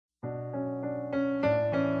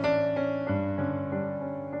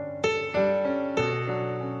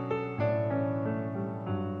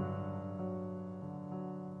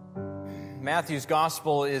Matthew's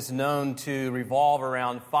gospel is known to revolve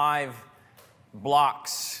around 5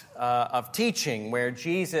 blocks of teaching where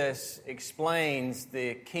Jesus explains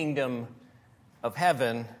the kingdom of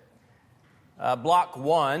heaven. Block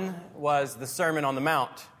 1 was the Sermon on the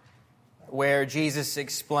Mount, where Jesus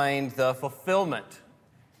explained the fulfillment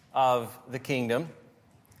of the kingdom.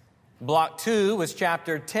 Block 2 was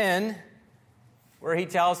chapter 10, where he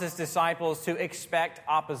tells his disciples to expect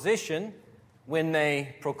opposition when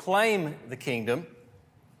they proclaim the kingdom.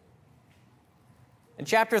 And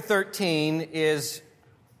chapter 13 is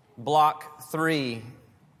block 3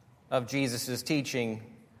 of Jesus' teaching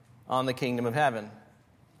on the kingdom of heaven.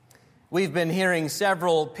 We've been hearing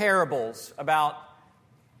several parables about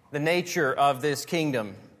the nature of this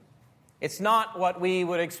kingdom. It's not what we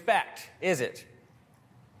would expect, is it?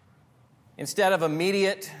 Instead of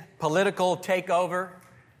immediate political takeover,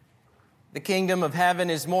 the kingdom of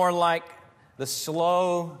heaven is more like the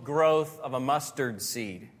slow growth of a mustard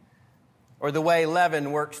seed, or the way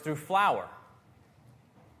leaven works through flour.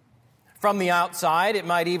 From the outside, it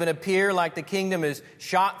might even appear like the kingdom is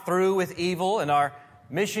shot through with evil, and our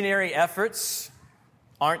missionary efforts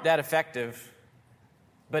aren't that effective.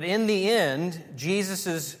 But in the end,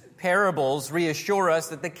 Jesus' parables reassure us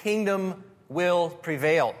that the kingdom will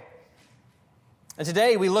prevail. And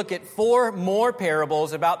today we look at 4 more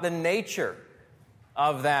parables about the nature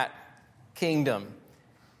of that kingdom.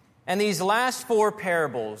 And these last 4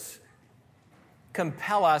 parables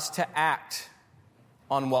compel us to act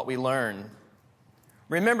on what we learn.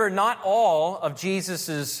 Remember, not all of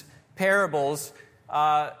Jesus' parables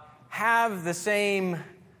have the same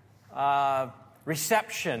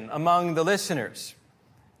reception among the listeners.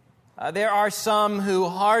 There are some who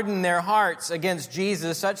harden their hearts against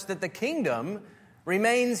Jesus such that the kingdom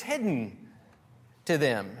remains hidden to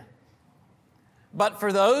them. But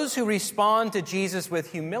for those who respond to Jesus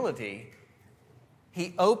with humility,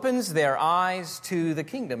 he opens their eyes to the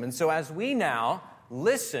kingdom. And so as we now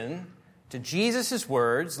listen to Jesus'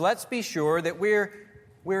 words, let's be sure that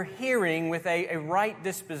we're hearing with a right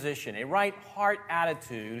disposition, a right heart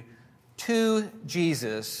attitude to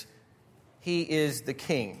Jesus. He is the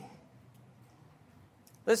King.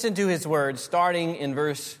 Listen to his words starting in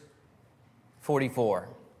verse 44.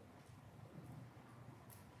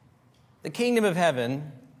 The kingdom of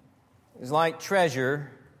heaven is like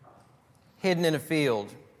treasure hidden in a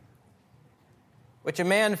field, which a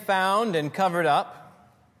man found and covered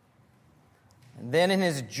up. And then in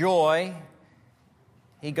his joy,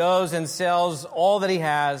 he goes and sells all that he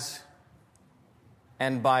has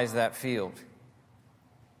and buys that field.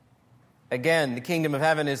 Again, the kingdom of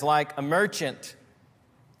heaven is like a merchant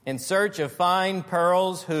in search of fine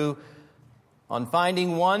pearls who, on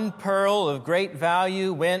finding one pearl of great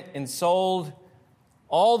value, went and sold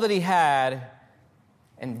all that he had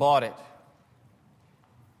and bought it.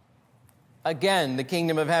 Again, the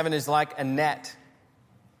kingdom of heaven is like a net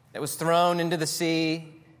that was thrown into the sea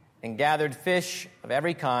and gathered fish of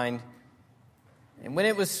every kind. And when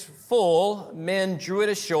it was full, men drew it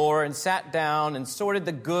ashore and sat down and sorted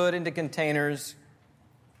the good into containers,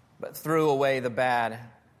 but threw away the bad.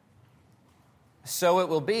 So it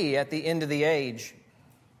will be at the end of the age.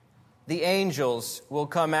 The angels will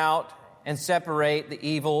come out and separate the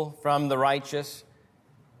evil from the righteous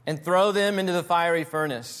and throw them into the fiery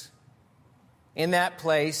furnace. In that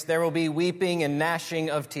place there will be weeping and gnashing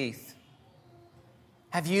of teeth.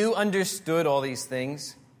 Have you understood all these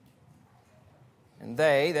things? And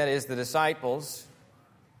they, that is the disciples,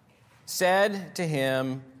 said to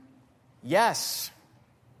him, Yes.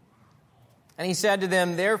 And he said to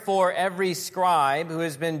them, Therefore every scribe who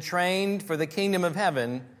has been trained for the kingdom of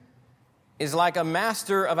heaven is like a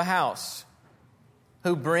master of a house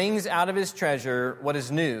who brings out of his treasure what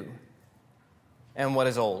is new and what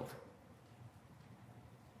is old.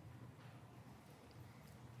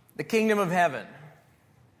 The kingdom of heaven.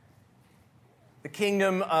 The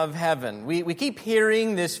kingdom of heaven. We keep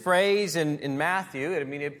hearing this phrase in Matthew.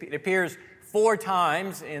 It appears 4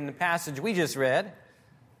 times in the passage we just read.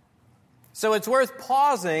 So it's worth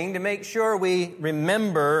pausing to make sure we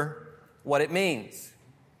remember what it means.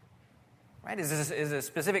 Right? Is it a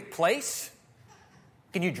specific place?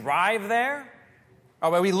 Can you drive there?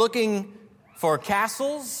 Are we looking for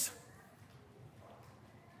castles?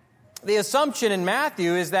 The assumption in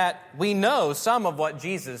Matthew is that we know some of what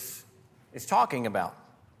Jesus is talking about.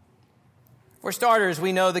 For starters,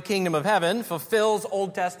 we know the kingdom of heaven fulfills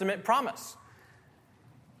Old Testament promise.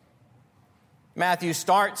 Matthew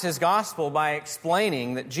starts his gospel by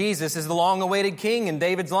explaining that Jesus is the long-awaited king in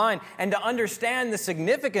David's line. And to understand the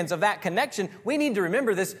significance of that connection, we need to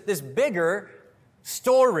remember this bigger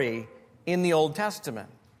story in the Old Testament.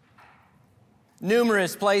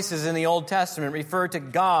 Numerous places in the Old Testament refer to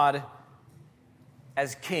God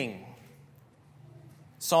as king.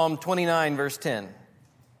 Psalm 29, verse 10.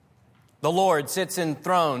 The Lord sits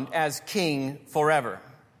enthroned as king forever.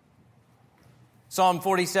 Psalm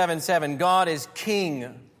 47:7. God is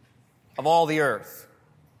king of all the earth.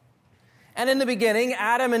 And in the beginning,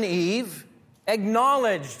 Adam and Eve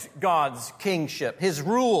acknowledged God's kingship, his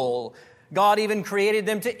rule. God even created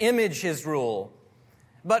them to image his rule.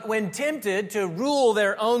 But when tempted to rule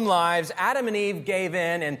their own lives, Adam and Eve gave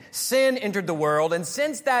in and sin entered the world. And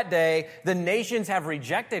since that day, the nations have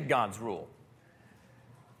rejected God's rule.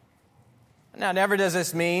 Now, never does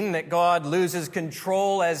this mean that God loses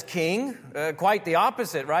control as king. Quite the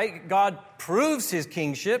opposite, right? God proves his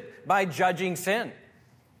kingship by judging sin.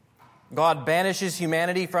 God banishes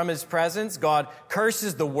humanity from his presence. God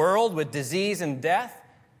curses the world with disease and death.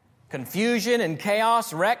 Confusion and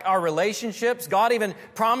chaos wreck our relationships. God even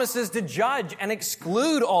promises to judge and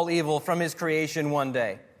exclude all evil from his creation one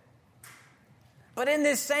day. But in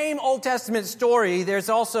this same Old Testament story, there's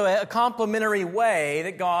also a complementary way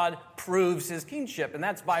that God proves his kingship, and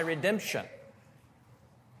that's by redemption.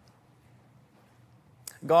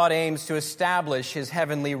 God aims to establish his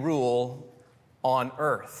heavenly rule on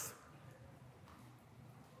earth,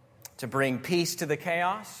 to bring peace to the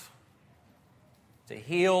chaos, to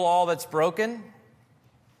heal all that's broken,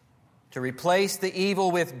 to replace the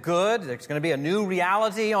evil with good. There's going to be a new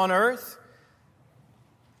reality on earth.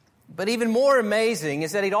 But even more amazing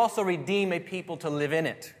is that he'd also redeem a people to live in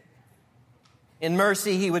it. In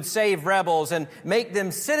mercy, he would save rebels and make them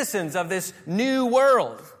citizens of this new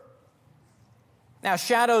world. Now,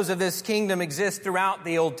 shadows of this kingdom exist throughout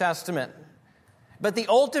the Old Testament. But the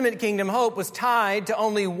ultimate kingdom hope was tied to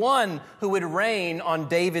only one who would reign on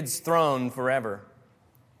David's throne forever.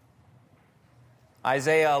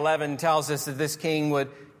 Isaiah 11 tells us that this king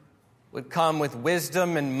would come with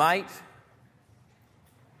wisdom and might,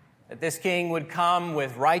 that this king would come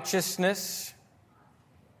with righteousness.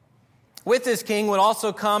 With this king would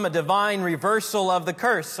also come a divine reversal of the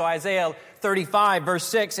curse. So Isaiah 35, verse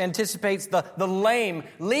 6, anticipates the lame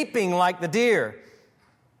leaping like the deer.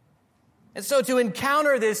 And so to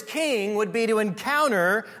encounter this king would be to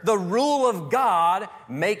encounter the rule of God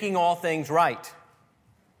making all things right.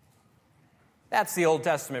 That's the Old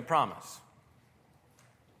Testament promise.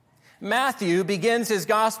 Matthew begins his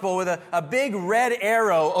gospel with a big red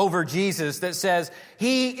arrow over Jesus that says,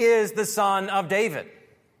 he is the Son of David.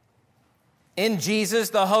 In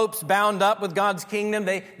Jesus, the hopes bound up with God's kingdom,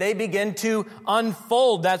 they begin to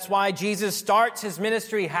unfold. That's why Jesus starts his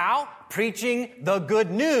ministry how? Preaching the good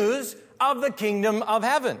news of the kingdom of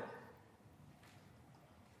heaven.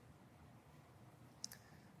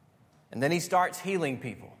 And then he starts healing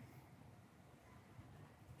people.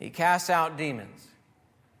 He casts out demons.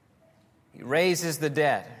 He raises the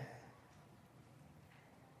dead.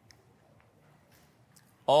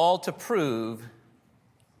 All to prove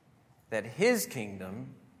that his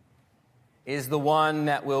kingdom is the one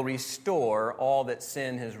that will restore all that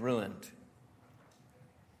sin has ruined.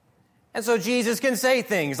 And so Jesus can say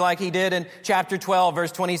things like he did in chapter 12,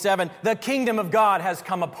 verse 27, the kingdom of God has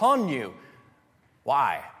come upon you.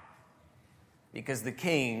 Why? Because the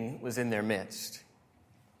king was in their midst.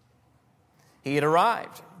 He had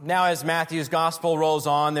arrived. Now, as Matthew's gospel rolls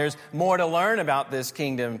on, there's more to learn about this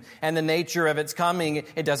kingdom and the nature of its coming.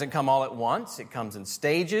 It doesn't come all at once. It comes in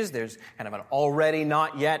stages. There's kind of an already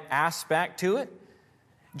not yet aspect to it.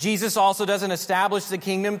 Jesus also doesn't establish the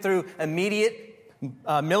kingdom through immediate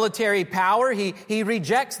military power. He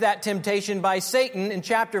rejects that temptation by Satan in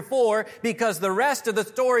chapter 4 because the rest of the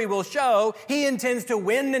story will show he intends to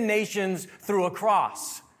win the nations through a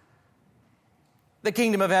cross. The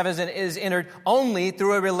kingdom of heaven is entered only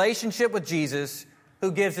through a relationship with Jesus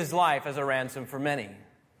who gives his life as a ransom for many.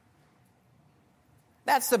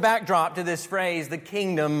 That's the backdrop to this phrase, the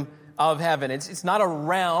kingdom of heaven. It's not a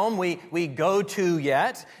realm we go to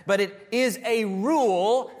yet, but it is a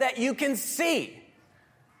rule that you can see.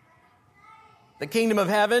 The kingdom of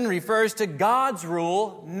heaven refers to God's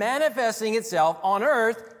rule manifesting itself on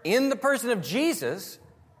earth in the person of Jesus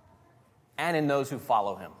and in those who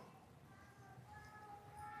follow him.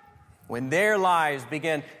 When your lives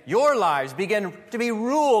begin to be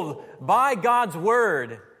ruled by God's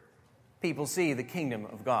word, people see the kingdom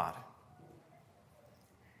of God.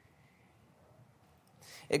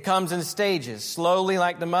 It comes in stages, slowly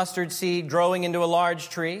like the mustard seed growing into a large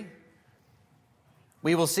tree.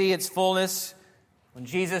 We will see its fullness when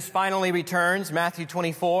Jesus finally returns, Matthew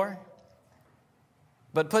 24.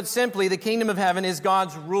 But put simply, the kingdom of heaven is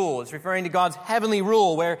God's rule. It's referring to God's heavenly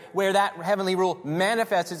rule, where that heavenly rule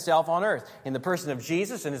manifests itself on earth, in the person of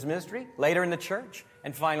Jesus and his ministry, later in the church,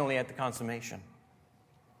 and finally at the consummation.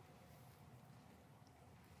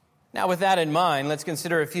 Now, with that in mind, let's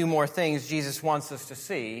consider a few more things Jesus wants us to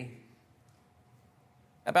see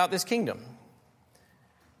about this kingdom.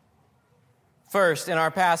 First, in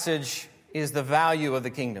our passage, is the value of the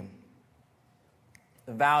kingdom.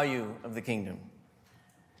 The value of the kingdom.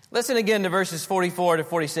 Listen again to verses 44 to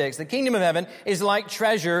 46. The kingdom of heaven is like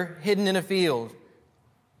treasure hidden in a field,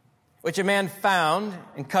 which a man found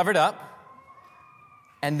and covered up,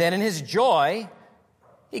 and then in his joy,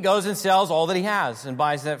 he goes and sells all that he has and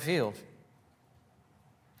buys that field.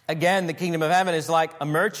 Again, the kingdom of heaven is like a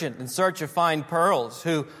merchant in search of fine pearls,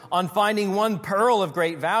 who, on finding one pearl of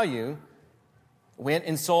great value, went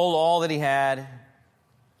and sold all that he had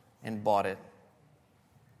and bought it.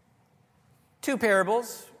 Two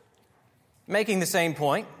parables making the same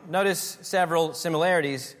point. Notice several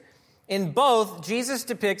similarities. In both, Jesus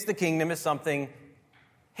depicts the kingdom as something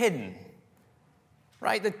hidden.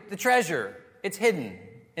 Right? The treasure, it's hidden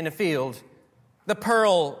in a field. The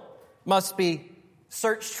pearl must be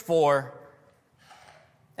searched for.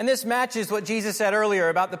 And this matches what Jesus said earlier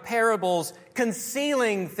about the parables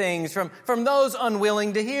concealing things from those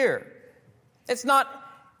unwilling to hear. It's not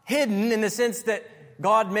hidden in the sense that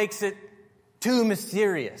God makes it too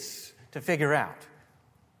mysterious to figure out.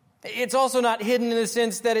 It's also not hidden in the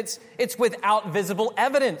sense that it's without visible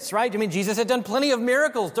evidence, right? I mean, Jesus had done plenty of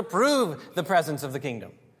miracles to prove the presence of the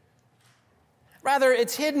kingdom. Rather,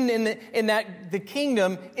 it's hidden in that the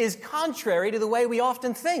kingdom is contrary to the way we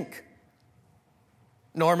often think.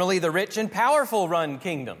 Normally, the rich and powerful run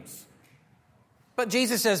kingdoms. But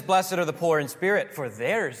Jesus says, "Blessed are the poor in spirit, for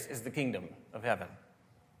theirs is the kingdom of heaven."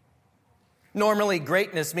 Normally,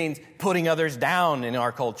 greatness means putting others down in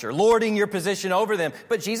our culture, lording your position over them.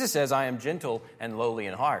 But Jesus says, "I am gentle and lowly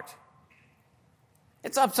in heart."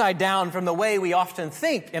 It's upside down from the way we often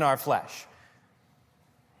think in our flesh.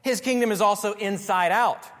 His kingdom is also inside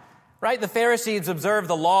out, right? The Pharisees observe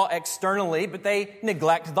the law externally, but they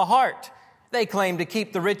neglect the heart. They claim to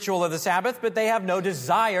keep the ritual of the Sabbath, but they have no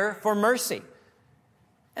desire for mercy.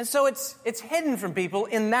 And so it's hidden from people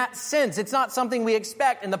in that sense. It's not something we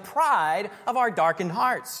expect in the pride of our darkened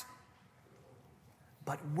hearts.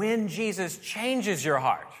 But when Jesus changes your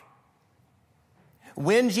heart,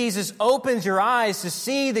 when Jesus opens your eyes to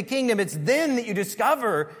see the kingdom, it's then that you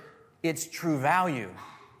discover its true value.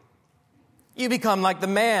 You become like the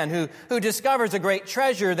man who discovers a great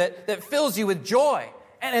treasure that fills you with joy.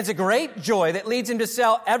 And it's a great joy that leads him to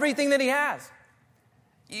sell everything that he has.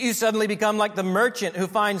 You suddenly become like the merchant who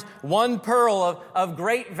finds one pearl of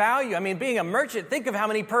great value. I mean, being a merchant, think of how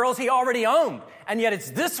many pearls he already owned. And yet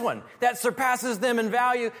it's this one that surpasses them in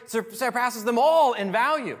value, surpasses them all in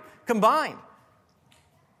value combined.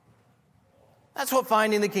 That's what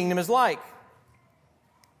finding the kingdom is like.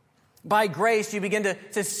 By grace, you begin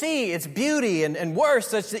to see its beauty and worth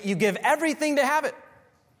such that you give everything to have it.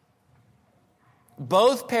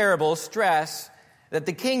 Both parables stress that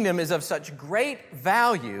the kingdom is of such great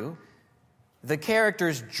value, the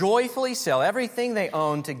characters joyfully sell everything they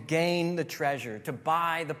own to gain the treasure, to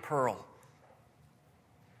buy the pearl.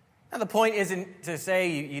 Now, the point isn't to say,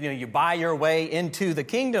 you buy your way into the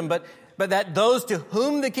kingdom, but that those to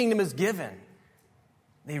whom the kingdom is given,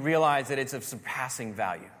 they realize that it's of surpassing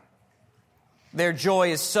value. Their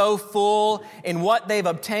joy is so full in what they've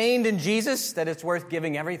obtained in Jesus that it's worth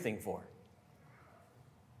giving everything for.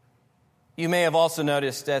 You may have also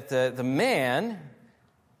noticed that the man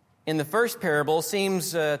in the first parable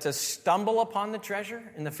seems to stumble upon the treasure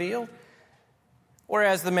in the field,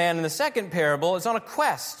 whereas the man in the second parable is on a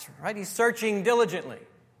quest, right? He's searching diligently.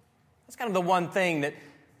 That's kind of the one thing that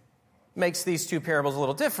makes these two parables a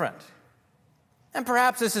little different. And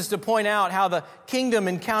perhaps this is to point out how the kingdom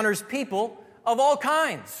encounters people of all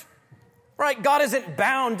kinds, right? God isn't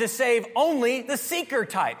bound to save only the seeker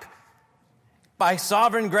type. By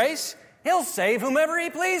sovereign grace, He'll save whomever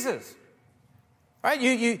He pleases. Right?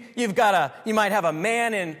 You might have a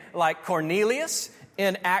man in like Cornelius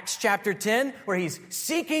in Acts chapter 10 where he's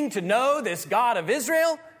seeking to know this God of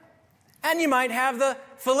Israel. And you might have the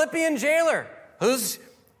Philippian jailer who's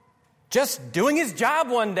just doing his job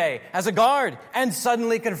one day as a guard and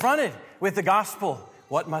suddenly confronted with the gospel.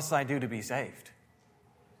 What must I do to be saved?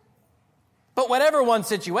 But whatever one's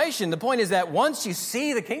situation, the point is that once you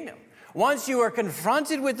see the kingdom, once you are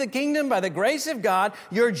confronted with the kingdom by the grace of God,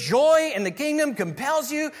 your joy in the kingdom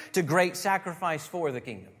compels you to great sacrifice for the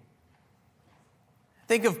kingdom.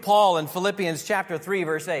 Think of Paul in Philippians chapter 3,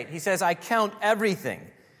 verse 8. He says, "I count everything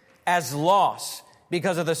as loss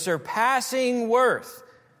because of the surpassing worth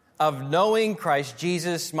of knowing Christ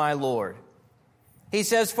Jesus my Lord. He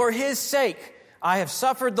says, for his sake, I have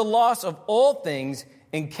suffered the loss of all things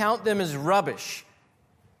and count them as rubbish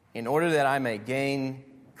in order that I may gain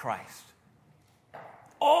Christ.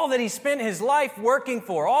 All that he spent his life working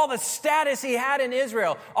for, all the status he had in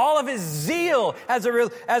Israel, all of his zeal as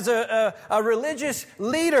a religious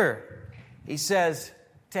leader, he says,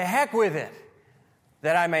 to heck with it,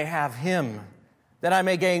 that I may have him, that I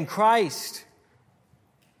may gain Christ.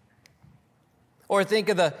 Or think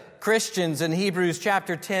of the Christians in Hebrews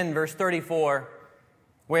chapter 10, verse 34,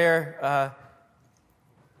 where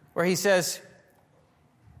he says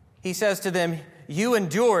to them, you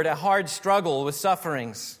endured a hard struggle with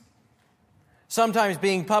sufferings, sometimes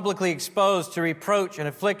being publicly exposed to reproach and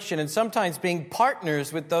affliction, and sometimes being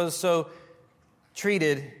partners with those so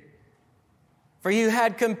treated. For you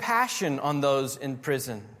had compassion on those in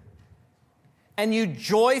prison, and you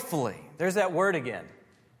joyfully, there's that word again,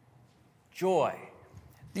 joy.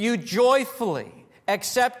 You joyfully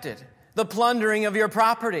accepted the plundering of your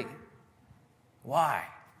property. Why?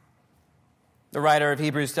 The writer of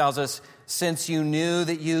Hebrews tells us, since you knew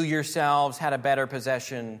that you yourselves had a better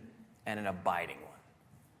possession and an abiding one.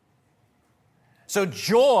 So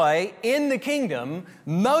joy in the kingdom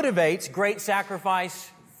motivates great sacrifice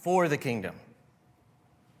for the kingdom.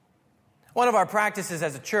 One of our practices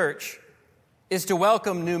as a church is to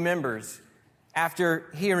welcome new members after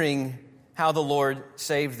hearing how the Lord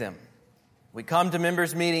saved them. We come to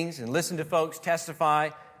members' meetings and listen to folks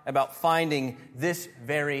testify about finding this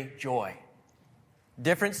very joy.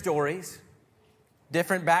 Different stories,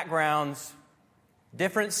 different backgrounds,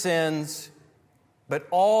 different sins, but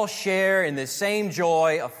all share in the same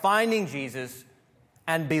joy of finding Jesus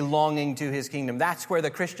and belonging to his kingdom. That's where the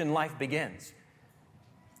Christian life begins,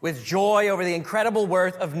 with joy over the incredible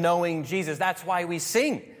worth of knowing Jesus. That's why we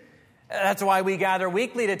sing. That's why we gather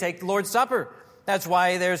weekly to take the Lord's Supper. That's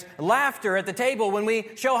why there's laughter at the table when we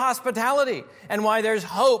show hospitality, and why there's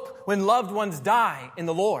hope when loved ones die in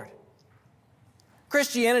the Lord.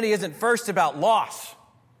 Christianity isn't first about loss,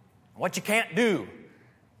 what you can't do,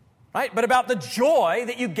 right? But about the joy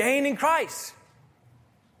that you gain in Christ.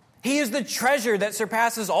 He is the treasure that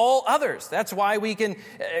surpasses all others. That's why we can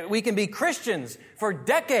be Christians for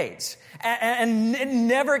decades and it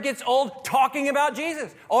never gets old talking about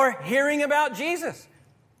Jesus or hearing about Jesus.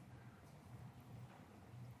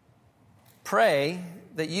 Pray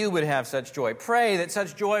that you would have such joy. Pray that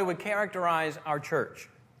such joy would characterize our church.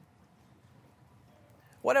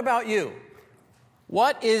 What about you?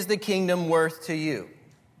 What is the kingdom worth to you?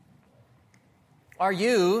 Are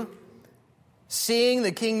you seeing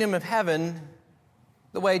the kingdom of heaven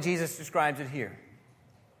the way Jesus describes it here?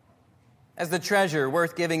 As the treasure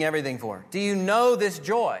worth giving everything for. Do you know this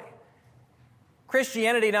joy?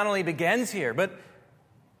 Christianity not only begins here, but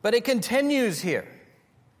it continues here.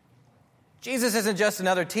 Jesus isn't just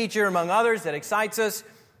another teacher among others that excites us.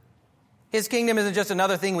 His kingdom isn't just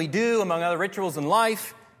another thing we do among other rituals in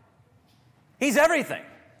life. He's everything.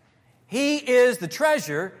 He is the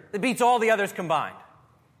treasure that beats all the others combined.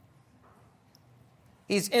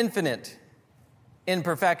 He's infinite in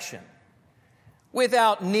perfection,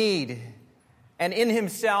 without need, and in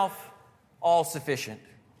himself all sufficient.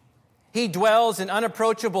 He dwells in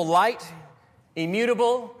unapproachable light,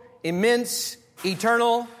 immutable, immense,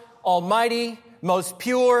 eternal, almighty, most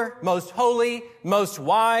pure, most holy, most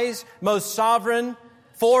wise, most sovereign,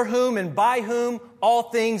 for whom and by whom all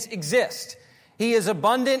things exist. He is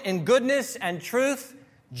abundant in goodness and truth,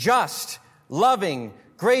 just, loving,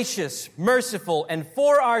 gracious, merciful, and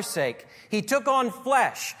for our sake, he took on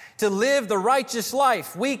flesh to live the righteous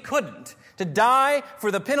life we couldn't, to die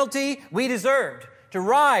for the penalty we deserved, to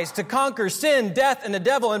rise, to conquer sin, death, and the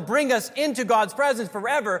devil, and bring us into God's presence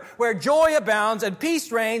forever, where joy abounds and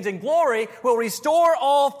peace reigns and glory will restore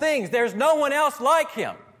all things. There's no one else like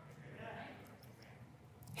him.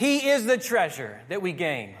 He is the treasure that we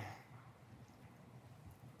gain.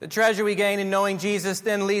 The treasure we gain in knowing Jesus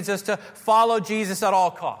then leads us to follow Jesus at all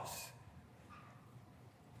costs.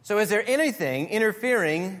 So is there anything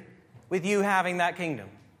interfering with you having that kingdom?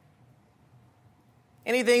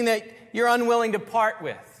 Anything that you're unwilling to part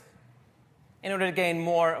with in order to gain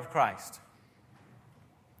more of Christ?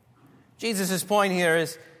 Jesus' point here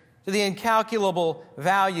is to the incalculable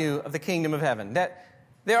value of the kingdom of heaven. That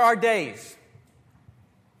there are days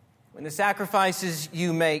when the sacrifices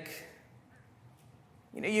you make,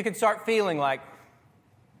 you can start feeling like,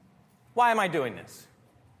 why am I doing this?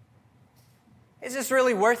 Is this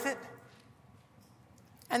really worth it?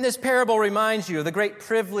 And this parable reminds you of the great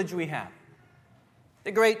privilege we have,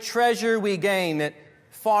 the great treasure we gain, that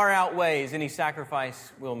far outweighs any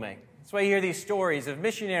sacrifice we'll make. That's why you hear these stories of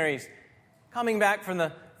missionaries coming back from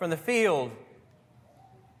the field,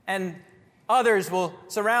 and others will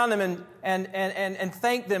surround them and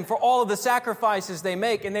thank them for all of the sacrifices they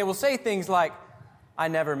make, and they will say things like, "I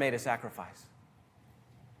never made a sacrifice."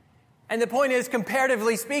 And the point is,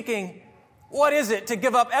 comparatively speaking, what is it to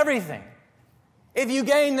give up everything if you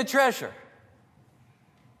gain the treasure?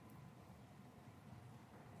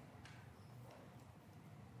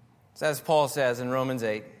 So as Paul says in Romans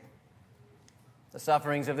 8, the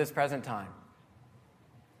sufferings of this present time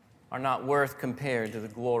are not worth compared to the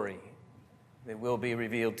glory that will be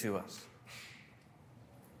revealed to us.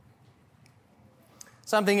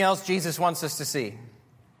 Something else Jesus wants us to see: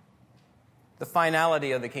 the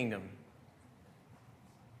finality of the kingdom.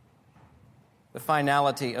 The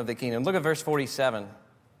finality of the kingdom. Look at verse 47.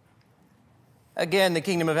 Again, the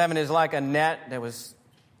kingdom of heaven is like a net that was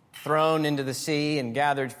thrown into the sea and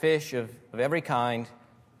gathered fish of every kind.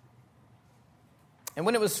 And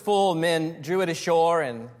when it was full, men drew it ashore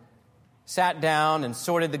and sat down and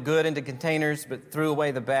sorted the good into containers, but threw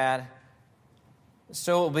away the bad.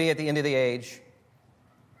 So it will be at the end of the age.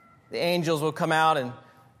 The angels will come out and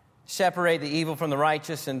separate the evil from the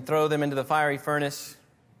righteous and throw them into the fiery furnace.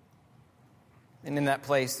 And in that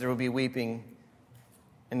place there will be weeping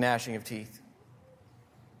and gnashing of teeth.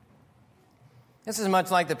 This is much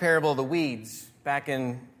like the parable of the weeds back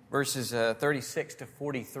in verses 36 to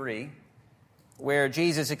 43, where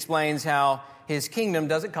Jesus explains how his kingdom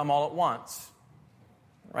doesn't come all at once.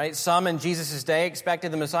 Right? Some in Jesus' day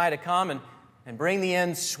expected the Messiah to come and bring the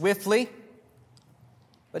end swiftly.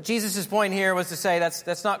 But Jesus' point here was to say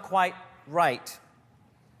that's not quite right.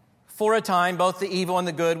 For a time, both the evil and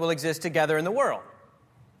the good will exist together in the world.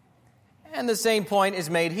 And the same point is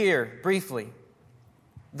made here, briefly.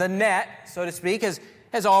 The net, so to speak,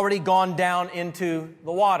 has already gone down into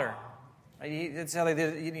the water. It's how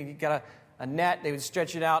you got a net, they would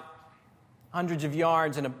stretch it out hundreds of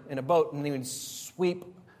yards in a boat, and they would sweep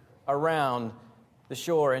around the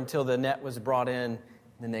shore until the net was brought in, and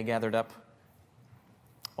then they gathered up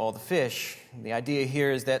all the fish. The idea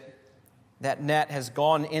here is that net has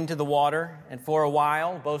gone into the water, and for a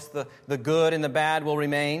while, both the good and the bad will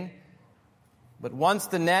remain. But once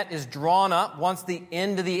the net is drawn up, once the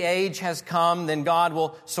end of the age has come, then God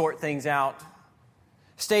will sort things out.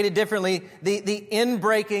 Stated differently, the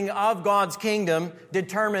inbreaking of God's kingdom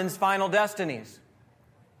determines final destinies.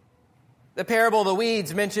 The parable of the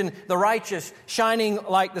weeds mentioned the righteous shining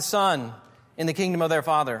like the sun in the kingdom of their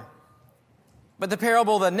Father. But the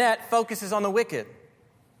parable of the net focuses on the wicked.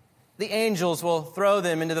 The angels will throw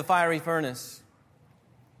them into the fiery furnace.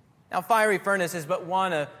 Now, fiery furnace is but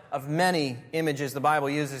one of many images the Bible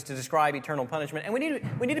uses to describe eternal punishment. And we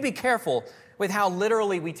need to be careful with how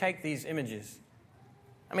literally we take these images.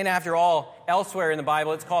 I mean, after all, elsewhere in the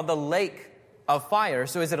Bible, it's called the lake of fire.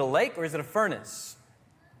 So is it a lake or is it a furnace?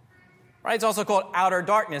 Right? It's also called outer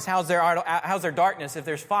darkness. How's there darkness if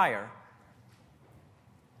there's fire?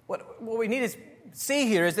 What we need to see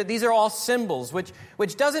here is that these are all symbols,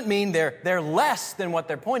 which doesn't mean they're less than what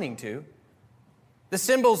they're pointing to. The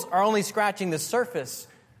symbols are only scratching the surface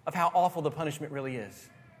of how awful the punishment really is.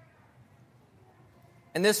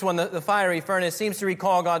 And this one, the fiery furnace, seems to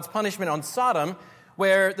recall God's punishment on Sodom,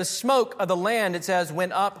 where the smoke of the land, it says,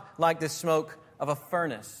 went up like the smoke of a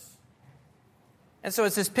furnace. And so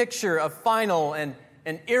it's this picture of final and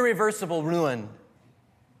irreversible ruin.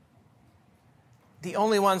 The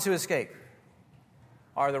only ones who escape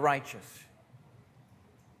are the righteous.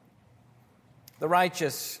 The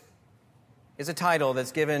righteous is a title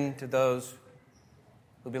that's given to those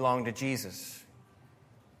who belong to Jesus,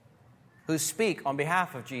 who speak on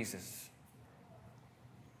behalf of Jesus.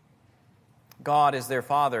 God is their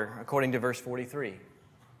Father, according to verse 43.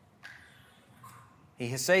 He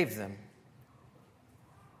has saved them.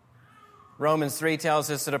 Romans 3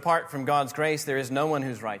 tells us that apart from God's grace, there is no one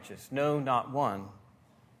who's righteous. No, not one.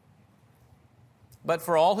 But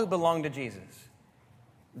for all who belong to Jesus,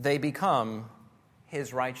 they become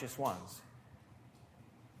His righteous ones.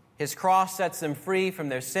 His cross sets them free from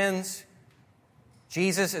their sins.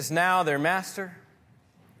 Jesus is now their master.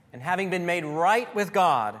 And having been made right with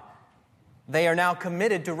God, they are now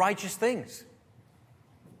committed to righteous things.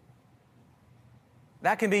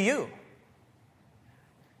 That can be you.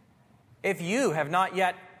 If you have not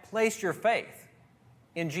yet placed your faith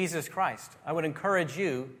in Jesus Christ, I would encourage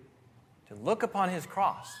you to look upon His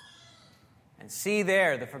cross and see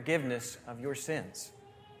there the forgiveness of your sins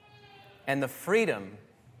and the freedom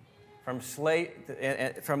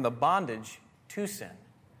from the bondage to sin,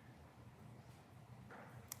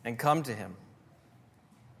 and come to Him.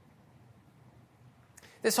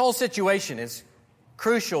 This whole situation is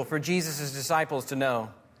crucial for Jesus' disciples to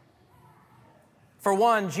know. For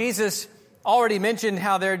one, Jesus already mentioned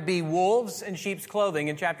how there'd be wolves in sheep's clothing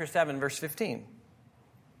in chapter 7, verse 15.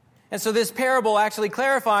 And so this parable actually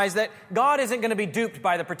clarifies that God isn't going to be duped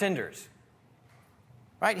by the pretenders.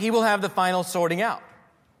 Right? He will have the final sorting out.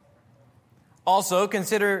 Also,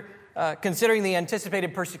 considering the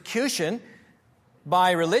anticipated persecution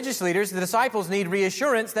by religious leaders, the disciples need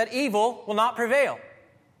reassurance that evil will not prevail.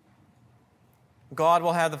 God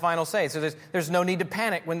will have the final say. So there's no need to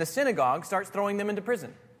panic when the synagogue starts throwing them into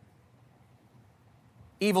prison.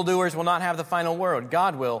 Evildoers will not have the final word.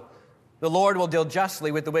 God will. The Lord will deal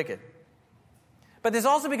justly with the wicked. But this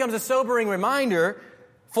also becomes a sobering reminder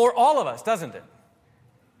for all of us, doesn't it?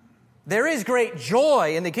 There is great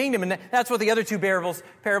joy in the kingdom, and that's what the other two parables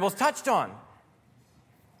touched on.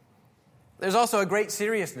 There's also a great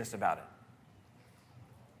seriousness about it.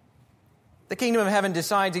 The kingdom of heaven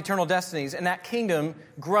decides eternal destinies, and that kingdom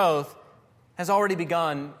growth has already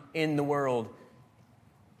begun in the world.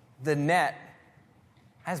 The net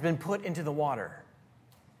has been put into the water,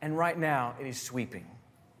 and right now it is sweeping.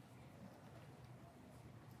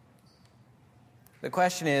 The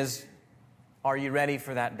question is, are you ready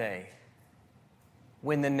for that day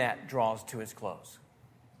when the net draws to its close?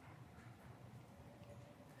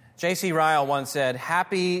 J.C. Ryle once said,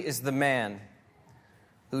 "Happy is the man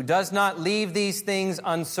who does not leave these things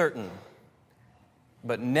uncertain,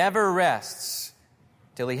 but never rests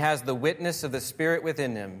till he has the witness of the Spirit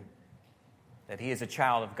within him that he is a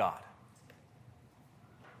child of God."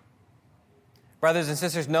 Brothers and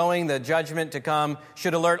sisters, knowing the judgment to come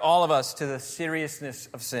should alert all of us to the seriousness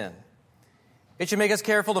of sin. It should make us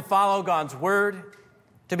careful to follow God's word,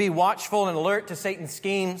 to be watchful and alert to Satan's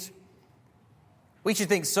schemes. We should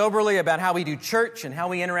think soberly about how we do church and how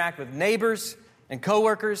we interact with neighbors and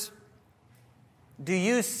coworkers. Do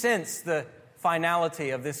you sense the finality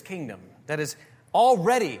of this kingdom that is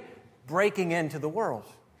already breaking into the world?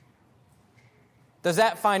 Does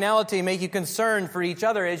that finality make you concerned for each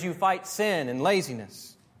other as you fight sin and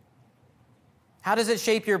laziness? How does it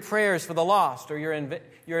shape your prayers for the lost or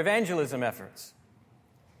your evangelism efforts?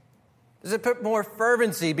 Does it put more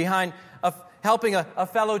fervency behind helping a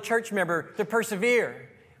fellow church member to persevere?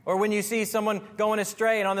 Or when you see someone going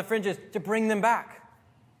astray and on the fringes, to bring them back?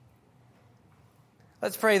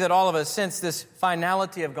 Let's pray that all of us sense this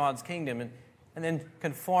finality of God's kingdom and then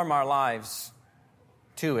conform our lives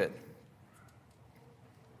to it.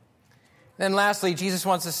 Then lastly, Jesus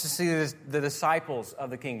wants us to see the disciples of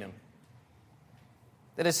the kingdom.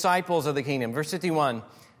 The disciples of the kingdom. Verse 51.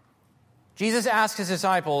 Jesus asked his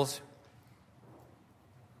disciples,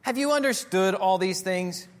 "Have you understood all these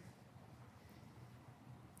things?"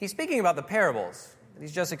 He's speaking about the parables that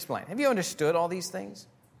he's just explained. Have you understood all these things?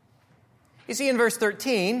 You see in verse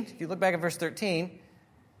 13, if you look back at verse 13,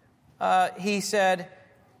 he said,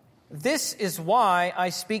 "This is why I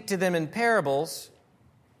speak to them in parables,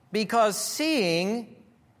 because seeing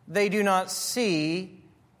they do not see,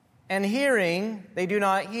 and hearing they do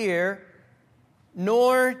not hear,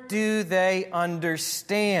 nor do they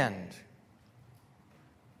understand."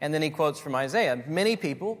 And then he quotes from Isaiah. Many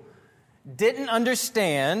people didn't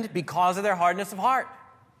understand because of their hardness of heart.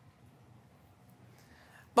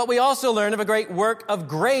 But we also learn of a great work of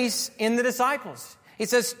grace in the disciples. He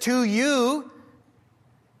says, "To you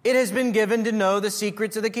it has been given to know the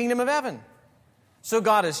secrets of the kingdom of heaven." So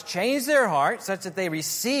God has changed their hearts such that they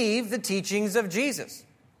receive the teachings of Jesus.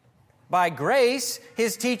 By grace,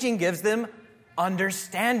 his teaching gives them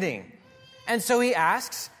understanding. And so he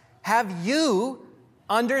asks, "Have you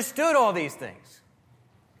understood all these things?"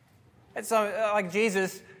 It's like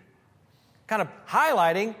Jesus kind of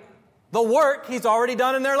highlighting the work he's already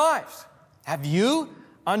done in their lives. Have you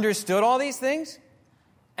understood all these things?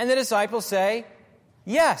 And the disciples say,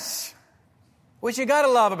 "Yes." Which you got to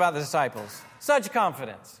love about the disciples. Such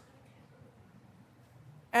confidence.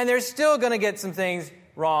 And they're still going to get some things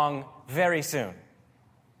wrong very soon.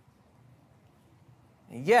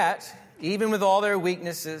 And yet, even with all their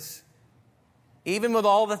weaknesses, even with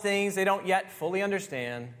all the things they don't yet fully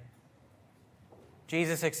understand,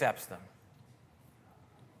 Jesus accepts them.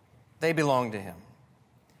 They belong to him.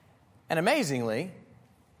 And amazingly,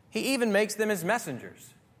 he even makes them his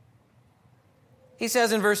messengers. He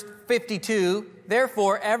says in verse 52,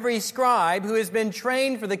 "Therefore every scribe who has been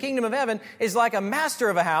trained for the kingdom of heaven is like a master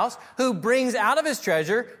of a house who brings out of his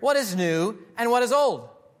treasure what is new and what is old."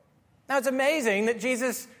 Now it's amazing that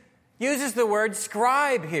Jesus uses the word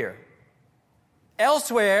scribe here.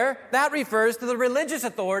 Elsewhere, that refers to the religious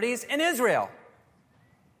authorities in Israel.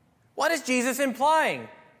 What is Jesus implying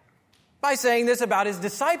by saying this about his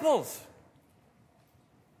disciples?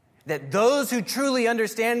 that those who truly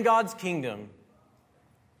understand God's kingdom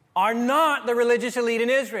are not the religious elite in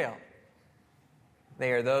Israel.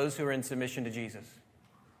 They are those who are in submission to Jesus.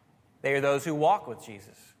 They are those who walk with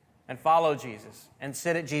Jesus and follow Jesus and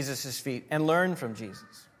sit at Jesus' feet and learn from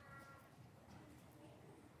Jesus.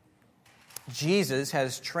 Jesus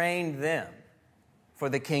has trained them for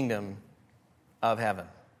the kingdom of heaven.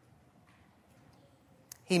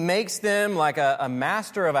 He makes them like a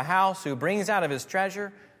master of a house who brings out of his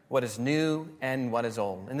treasure what is new and what is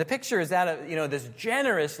old. And the picture is that of, this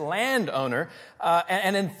generous landowner,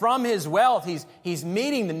 and then from his wealth, he's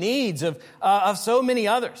meeting the needs of so many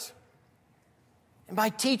others. And by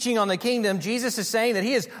teaching on the kingdom, Jesus is saying that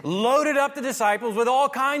he has loaded up the disciples with all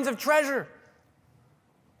kinds of treasure.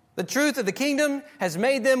 The truth of the kingdom has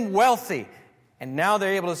made them wealthy, and now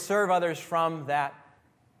they're able to serve others from that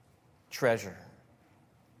treasure.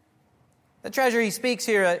 The treasure he speaks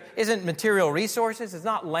here isn't material resources. It's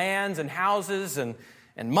not lands and houses and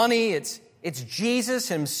money. It's Jesus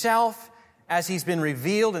himself as he's been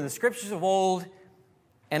revealed in the scriptures of old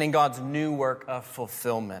and in God's new work of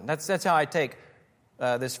fulfillment. That's how I take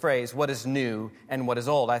this phrase, what is new and what is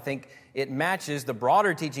old. I think it matches the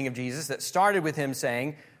broader teaching of Jesus that started with him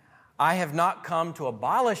saying, I have not come to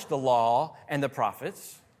abolish the law and the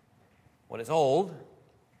prophets, what is old,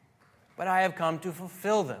 but I have come to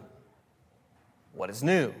fulfill them. What is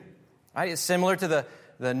new? Right? It's similar to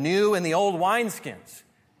the new and the old wineskins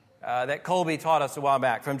that Colby taught us a while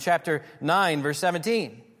back from chapter 9, verse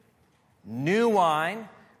 17. New wine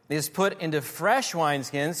is put into fresh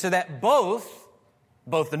wineskins so that both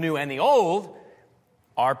the new and the old,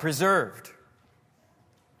 are preserved.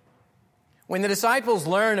 When the disciples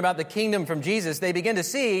learn about the kingdom from Jesus, they begin to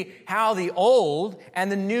see how the old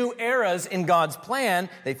and the new eras in God's plan,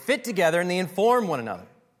 they fit together and they inform one another.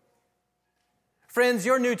 Friends,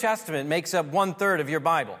 your New Testament makes up 1/3 of your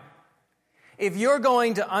Bible. If you're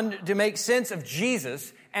going to make sense of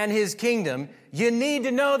Jesus and his kingdom, you need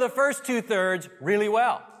to know the first 2/3 really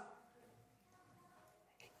well.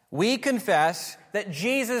 We confess that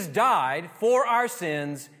Jesus died for our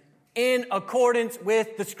sins in accordance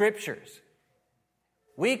with the Scriptures.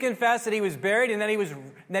 We confess that he was buried and that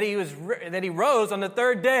he rose on the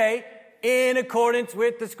third day in accordance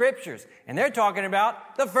with the Scriptures. And they're talking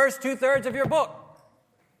about the first 2/3 of your book.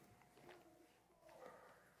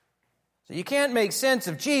 So you can't make sense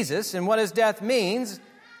of Jesus and what his death means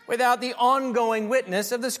without the ongoing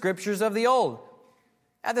witness of the Scriptures of the Old.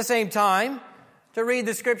 At the same time, to read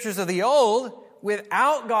the Scriptures of the Old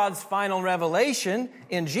without God's final revelation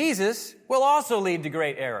in Jesus will also lead to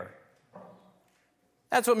great error.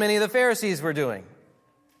 That's what many of the Pharisees were doing.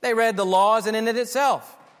 They read the law as an end in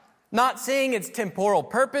itself, not seeing its temporal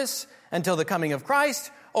purpose until the coming of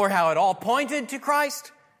Christ or how it all pointed to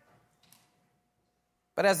Christ.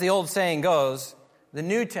 But as the old saying goes, the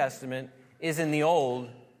New Testament is in the Old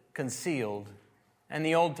concealed, and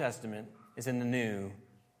the Old Testament is in the New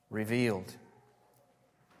revealed.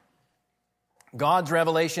 God's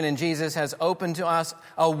revelation in Jesus has opened to us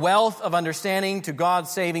a wealth of understanding to God's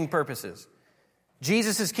saving purposes.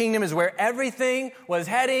 Jesus' kingdom is where everything was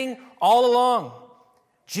heading all along.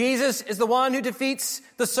 Jesus is the one who defeats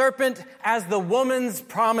the serpent as the woman's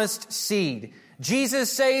promised seed.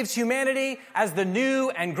 Jesus saves humanity as the new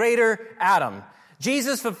and greater Adam.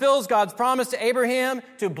 Jesus fulfills God's promise to Abraham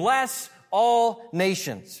to bless all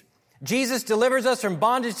nations. Jesus delivers us from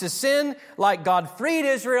bondage to sin like God freed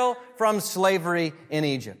Israel from slavery in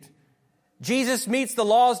Egypt. Jesus meets the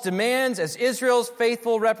law's demands as Israel's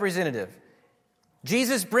faithful representative.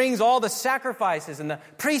 Jesus brings all the sacrifices and the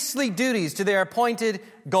priestly duties to their appointed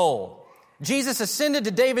goal. Jesus ascended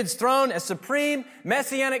to David's throne as supreme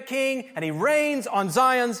messianic king, and he reigns on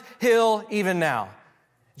Zion's hill even now.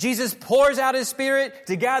 Jesus pours out his Spirit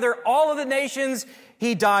to gather all of the nations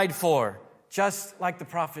he died for, just like the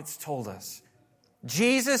prophets told us.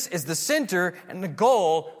 Jesus is the center and the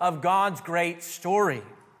goal of God's great story.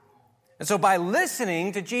 And so by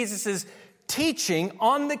listening to Jesus' teaching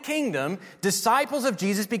on the kingdom, disciples of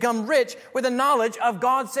Jesus become rich with a knowledge of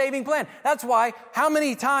God's saving plan. That's why, how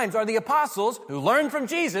many times are the apostles who learned from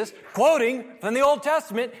Jesus quoting from the Old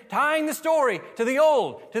Testament, tying the story to the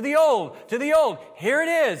old, to the old, to the old. Here it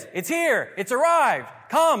is. It's here. It's arrived.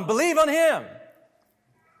 Come, believe on him.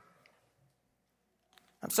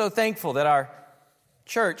 I'm so thankful that our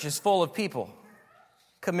church is full of people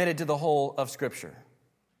committed to the whole of Scripture.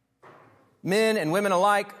 Men and women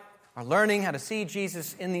alike are learning how to see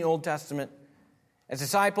Jesus in the Old Testament. As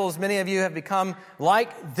disciples, many of you have become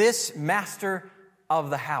like this master of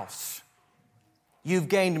the house. You've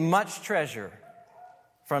gained much treasure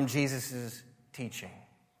from Jesus' teaching.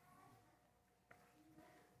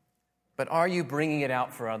 but are you bringing it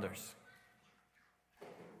out for others?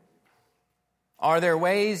 Are there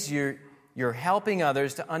ways you're helping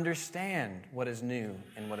others to understand what is new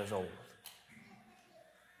and what is old?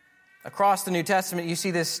 Across the New Testament, you see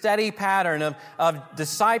this steady pattern of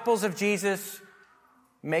disciples of Jesus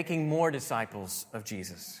making more disciples of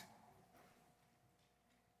Jesus.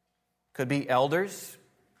 Could be elders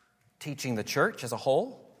teaching the church as a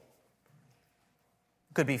whole.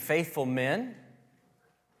 Could be faithful men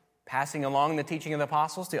passing along the teaching of the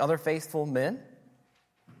apostles to other faithful men.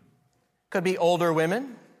 Could be older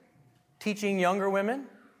women teaching younger women,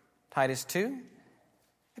 Titus 2.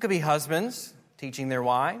 It could be husbands teaching their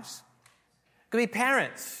wives. It could be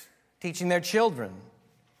parents teaching their children.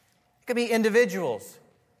 It could be individuals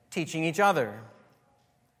teaching each other.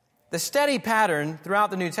 The steady pattern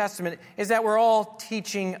throughout the New Testament is that we're all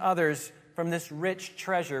teaching others from this rich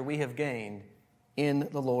treasure we have gained in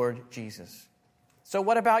the Lord Jesus. So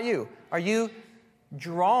what about you? Are you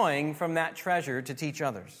drawing from that treasure to teach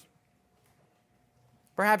others?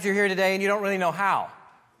 Perhaps you're here today and you don't really know how.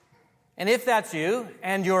 And if that's you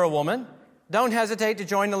and you're a woman, don't hesitate to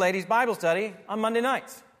join the ladies' Bible study on Monday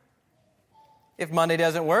nights. If Monday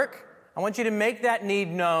doesn't work, I want you to make that need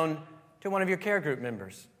known to one of your care group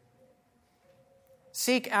members.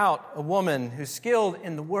 Seek out a woman who's skilled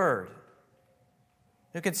in the Word,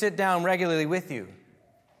 who can sit down regularly with you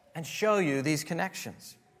and show you these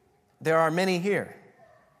connections. There are many here.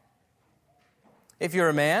 If you're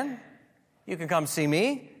a man, you can come see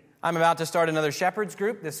me. I'm about to start another shepherds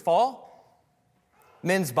group this fall.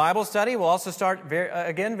 Men's Bible study will also start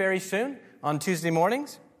again very soon on Tuesday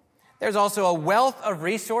mornings. There's also a wealth of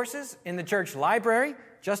resources in the church library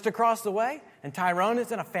just across the way. And Tyrone has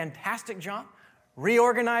done a fantastic job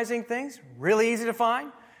reorganizing things, really easy to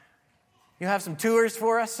find. You'll have some tours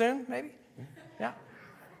for us soon, maybe? Yeah.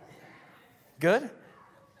 Good.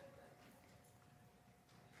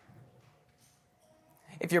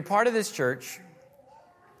 If you're part of this church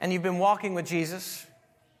and you've been walking with Jesus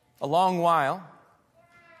a long while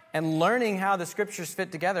and learning how the Scriptures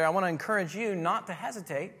fit together, I want to encourage you not to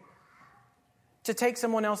hesitate to take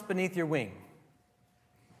someone else beneath your wing.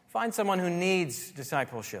 Find someone who needs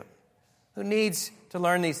discipleship, who needs to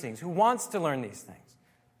learn these things, who wants to learn these things.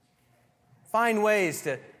 Find ways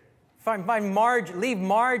to leave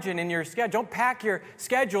margin in your schedule. Don't pack your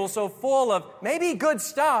schedule so full of maybe good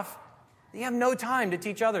stuff that you have no time to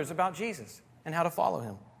teach others about Jesus and how to follow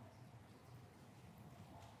Him.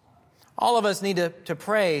 All of us need to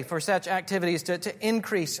pray for such activities to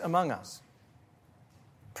increase among us.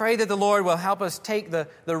 Pray that the Lord will help us take the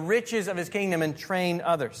riches of His kingdom and train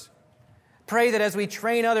others. Pray that as we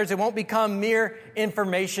train others, it won't become mere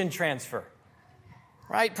information transfer.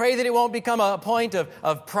 Right? Pray that it won't become a point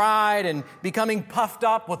of pride and becoming puffed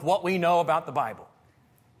up with what we know about the Bible.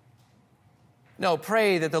 No,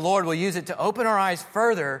 pray that the Lord will use it to open our eyes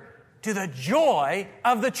further to the joy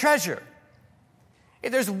of the treasure.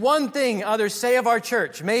 If there's one thing others say of our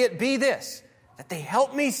church, may it be this, that they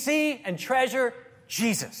help me see and treasure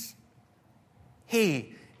Jesus.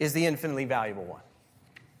 He is the infinitely valuable one.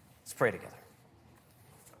 Let's pray together.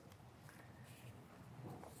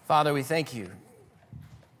 Father, we thank you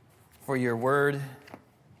for your word.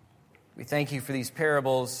 We thank you for these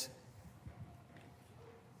parables.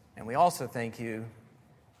 And we also thank you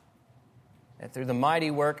that through the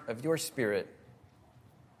mighty work of your Spirit,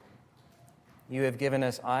 you have given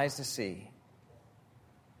us eyes to see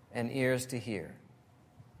and ears to hear.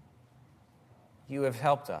 You have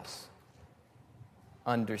helped us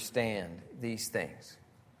understand these things.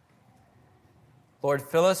 Lord,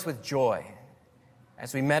 fill us with joy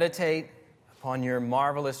as we meditate upon your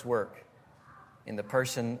marvelous work in the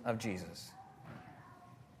person of Jesus.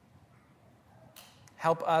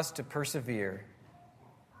 Help us to persevere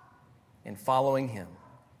in following him.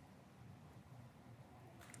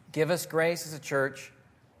 Give us grace as a church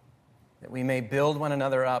that we may build one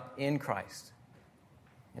another up in Christ,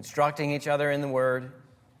 instructing each other in the Word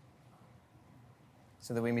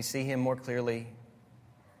so that we may see him more clearly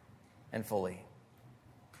and fully.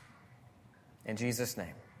 In Jesus'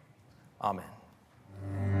 name,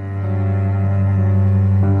 amen.